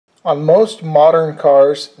On most modern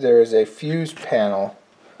cars, there is a fuse panel.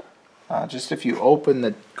 Just if you open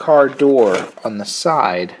the car door on the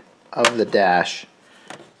side of the dash,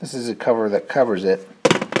 this is a cover that covers it.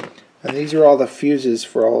 And these are all the fuses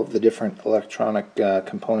for all of the different electronic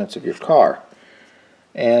components of your car.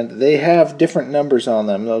 And they have different numbers on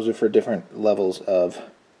them. Those are for different levels of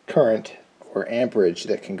current or amperage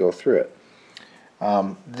that can go through it.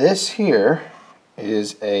 This here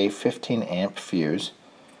is a 15 amp fuse.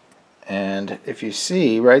 And if you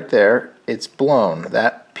see right there, it's blown.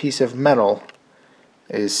 That piece of metal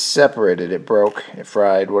is separated. It broke, it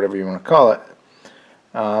fried, whatever you want to call it.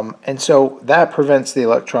 And so that prevents the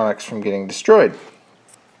electronics from getting destroyed.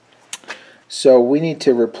 So we need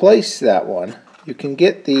to replace that one. You can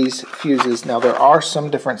get these fuses. Now there are some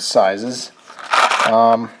different sizes.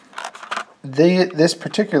 This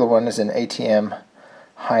particular one is an ATM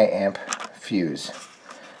high amp fuse.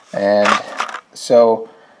 And so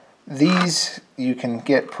these you can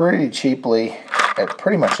get pretty cheaply at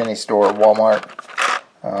pretty much any store, Walmart,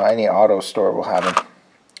 any auto store will have them.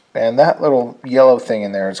 And that little yellow thing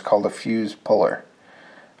in there is called a fuse puller.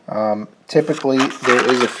 Typically there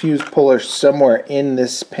is a fuse puller somewhere in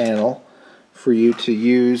this panel for you to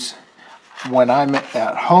use when I'm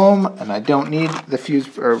at home and I don't need the fuse,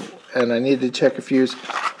 and I need to check a fuse.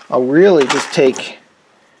 I'll really just take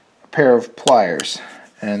a pair of pliers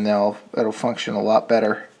and it'll function a lot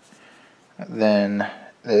better than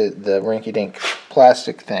the rinky-dink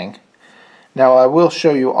plastic thing. Now I will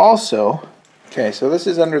show you also, okay, so this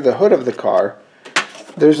is under the hood of the car.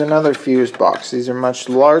 There's another fuse box. These are much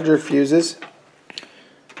larger fuses,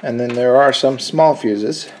 and then there are some small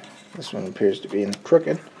fuses. This one appears to be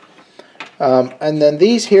crooked. And then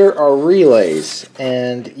these here are relays,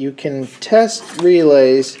 and you can test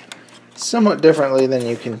relays somewhat differently than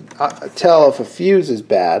you can tell if a fuse is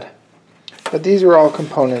bad. But these are all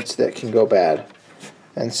components that can go bad.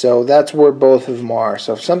 And so that's where both of them are.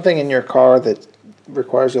 So if something in your car that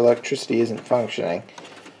requires electricity isn't functioning,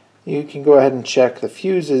 you can go ahead and check the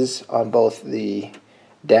fuses on both the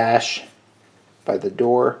dash by the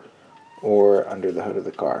door or under the hood of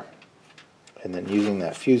the car. And then using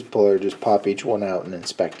that fuse puller, just pop each one out and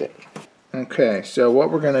inspect it. Okay, so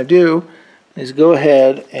what we're going to do is go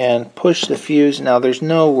ahead and push the fuse. Now there's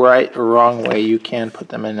no right or wrong way. You can put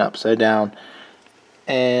them in upside down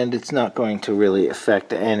and it's not going to really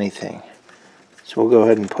affect anything. So we'll go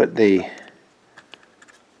ahead and put the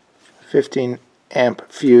 15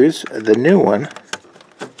 amp fuse, the new one,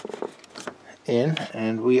 in,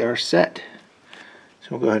 and we are set. So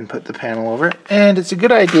we'll go ahead and put the panel over it. And it's a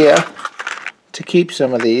good idea to keep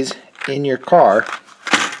some of these in your car.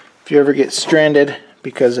 If you ever get stranded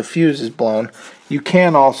because a fuse is blown, you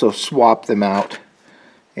can also swap them out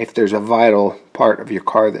if there's a vital part of your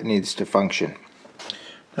car that needs to function.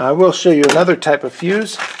 Now I will show you another type of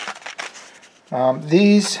fuse.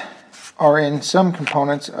 These are in some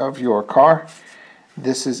components of your car.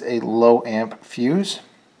 This is a low amp fuse,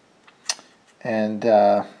 and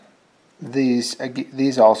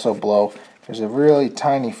these also blow. There's a really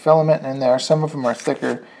tiny filament in there. Some of them are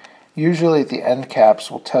thicker. Usually the end caps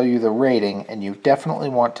will tell you the rating, and you definitely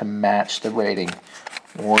want to match the rating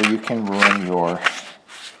or you can ruin your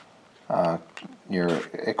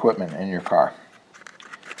equipment in your car.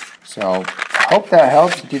 So I hope that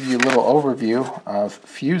helps give you a little overview of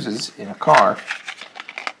fuses in a car.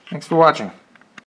 Thanks for watching.